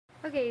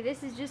Okay,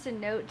 this is just a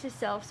note to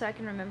self so I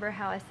can remember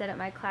how I set up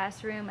my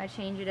classroom. I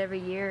change it every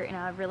year and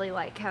I really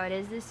like how it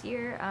is this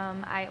year.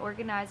 I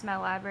organized my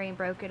library and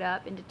broke it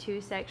up into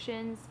 2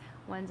 sections.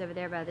 One's over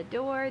there by the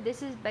door.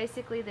 This is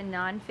basically the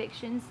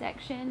nonfiction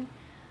section.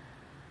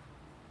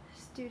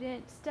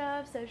 Student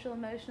stuff, social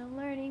emotional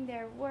learning,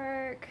 their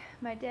work,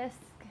 my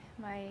desk,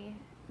 my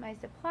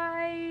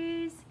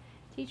supplies,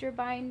 teacher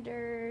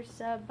binder,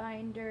 sub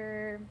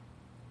binder,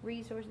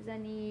 resources I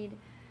need,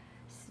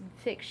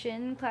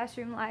 fiction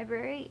classroom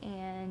library,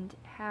 and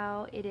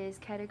how it is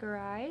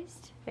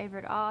categorized,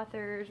 favorite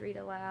authors,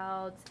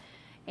 read-alouds,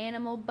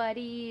 animal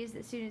buddies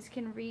that students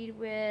can read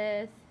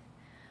with,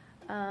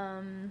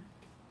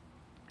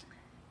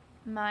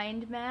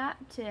 mind map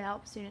to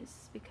help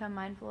students become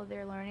mindful of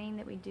their learning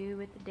that we do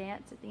with the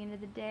dance at the end of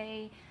the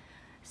day,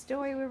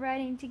 story we're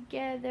writing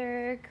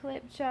together,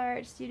 clip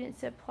chart, student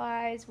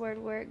supplies, word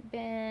work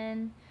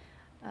bin,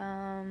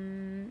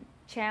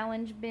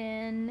 challenge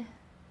bin,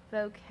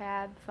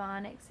 vocab,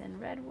 phonics,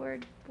 and red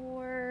word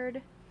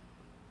board,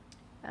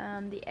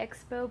 the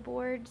expo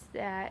boards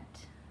that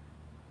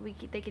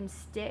they can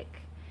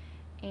stick,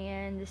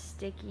 and the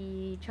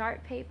sticky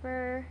chart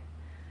paper,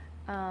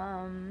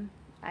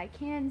 I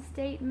can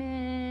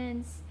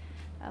statements.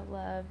 I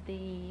love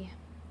the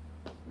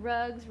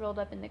rugs rolled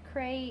up in the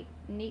crate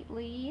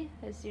neatly.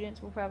 The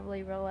students will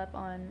probably roll up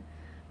on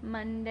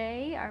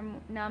Monday. Our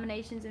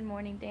nominations and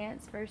morning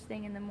dance first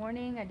thing in the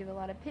morning. I do a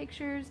lot of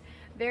pictures.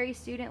 Very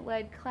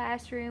student-led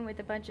classroom with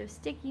a bunch of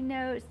sticky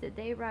notes that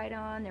they write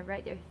on. They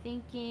write their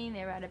thinking.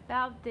 They write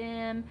about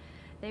them.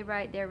 They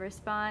write their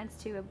response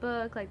to a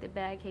book like The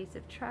Bad Case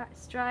of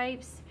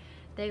Stripes.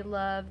 They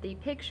love the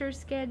picture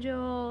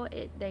schedule.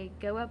 They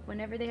go up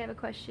whenever they have a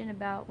question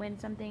about when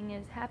something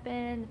has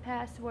happened, the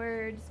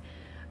passwords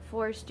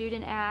for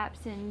student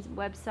apps and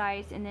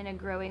websites, and then a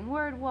growing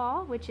word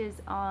wall, which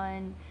is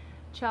on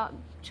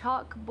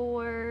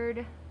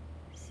chalkboard.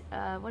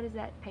 What is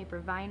that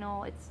paper?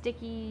 Vinyl. It's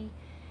sticky.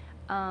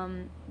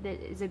 That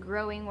is a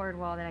growing word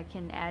wall that I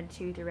can add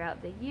to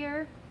throughout the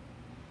year.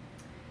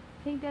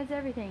 I think that's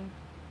everything.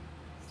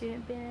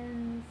 Student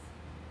bins.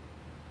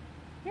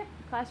 Yep,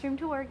 classroom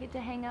tour. Get to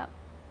hang up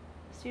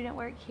student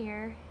work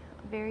here.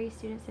 Very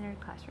student-centered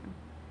classroom.